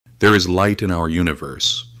There is light in our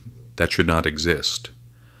universe that should not exist,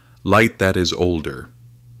 light that is older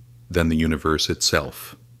than the universe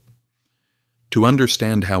itself. To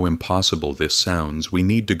understand how impossible this sounds, we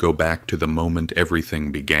need to go back to the moment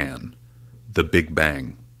everything began, the Big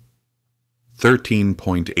Bang.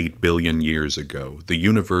 13.8 billion years ago, the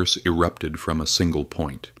universe erupted from a single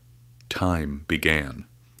point. Time began.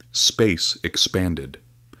 Space expanded.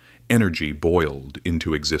 Energy boiled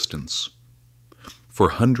into existence. For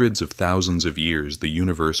hundreds of thousands of years, the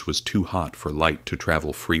universe was too hot for light to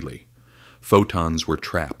travel freely. Photons were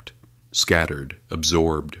trapped, scattered,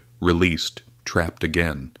 absorbed, released, trapped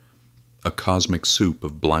again. A cosmic soup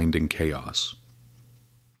of blinding chaos.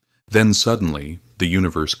 Then suddenly, the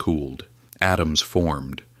universe cooled, atoms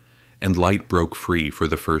formed, and light broke free for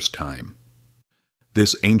the first time.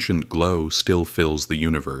 This ancient glow still fills the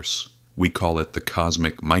universe. We call it the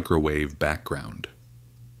cosmic microwave background.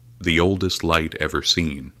 The oldest light ever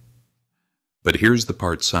seen. But here's the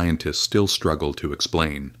part scientists still struggle to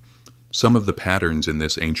explain. Some of the patterns in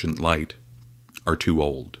this ancient light are too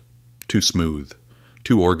old, too smooth,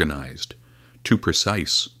 too organized, too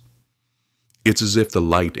precise. It's as if the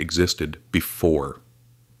light existed before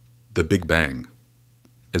the Big Bang,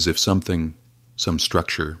 as if something, some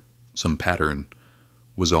structure, some pattern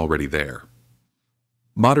was already there.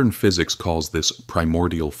 Modern physics calls this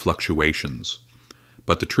primordial fluctuations,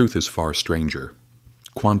 but the truth is far stranger.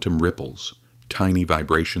 Quantum ripples, tiny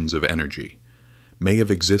vibrations of energy, may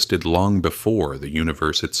have existed long before the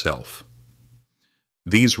universe itself.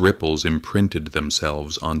 These ripples imprinted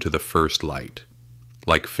themselves onto the first light,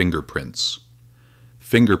 like fingerprints.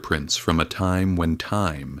 Fingerprints from a time when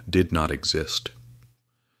time did not exist.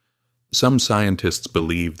 Some scientists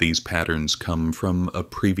believe these patterns come from a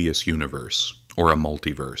previous universe, or a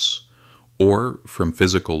multiverse, or from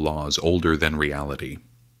physical laws older than reality.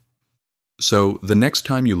 So, the next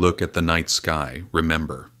time you look at the night sky,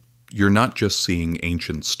 remember, you're not just seeing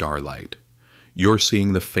ancient starlight. You're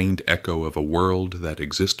seeing the faint echo of a world that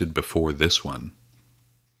existed before this one.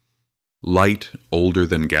 Light older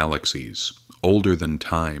than galaxies, older than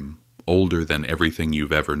time, older than everything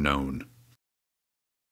you've ever known.